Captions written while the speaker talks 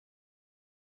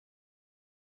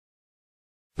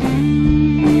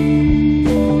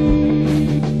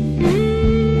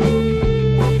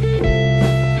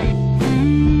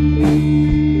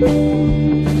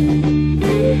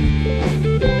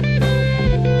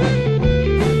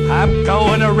I'm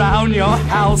going around your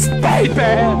house, baby,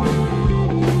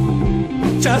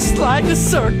 just like a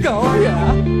circle,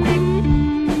 yeah.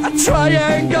 A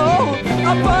triangle,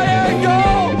 a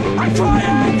biangle, a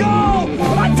triangle,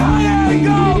 a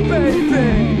triangle, baby.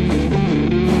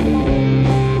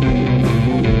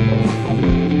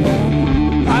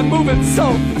 I'm moving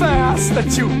so fast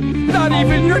that not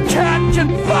even your cat can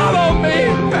follow me,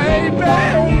 baby.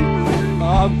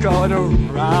 I'm going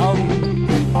around.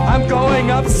 I'm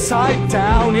going upside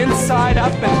down, inside,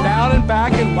 up and down and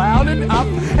back and round and up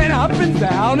and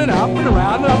down and up and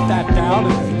around and up that down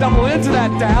and double into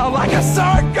that down like a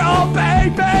circle,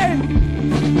 baby.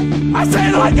 I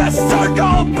say like a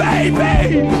circle,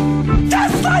 baby.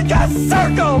 Just like a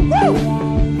circle. Woo!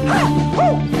 Ha!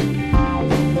 Woo!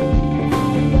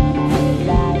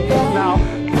 Now,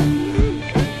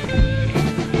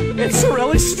 it's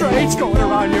really strange going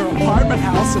around your apartment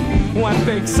house in one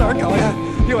big circle.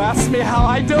 You ask me how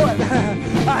I do it.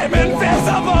 I'm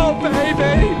invisible,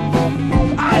 baby.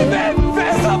 I'm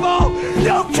invisible.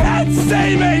 You can't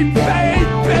see me, baby.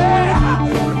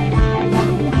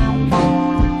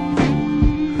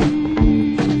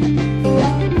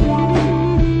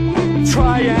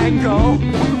 Triangle,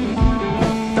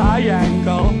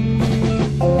 diangle,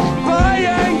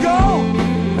 biangle,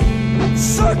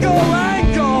 circle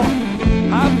angle.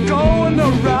 I'm going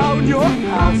around your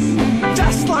house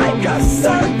just like a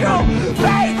circle,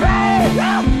 baby!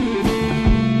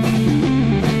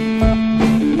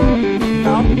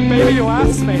 Now, maybe you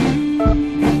ask me,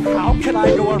 how can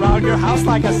I go around your house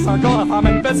like a circle if I'm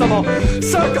invisible?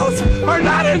 Circles are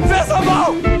not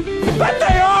invisible, but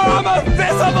they are. I'm a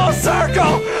visible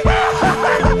circle!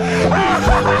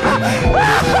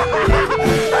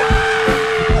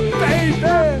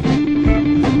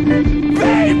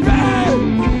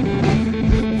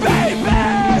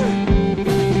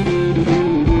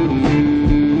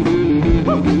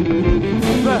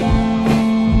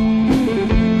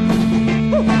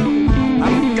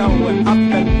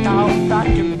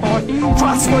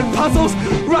 Crossword puzzles,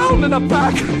 round and a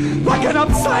back, like an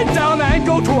upside-down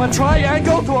angle to a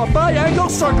triangle to a biangle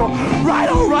circle, right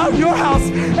around your house,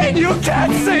 and you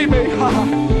can't see me.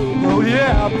 Oh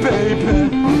yeah, baby,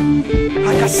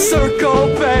 like a circle,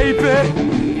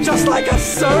 baby, just like a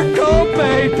circle,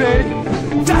 baby,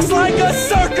 just like a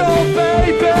circle,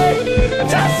 baby,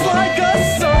 just like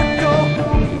a circle.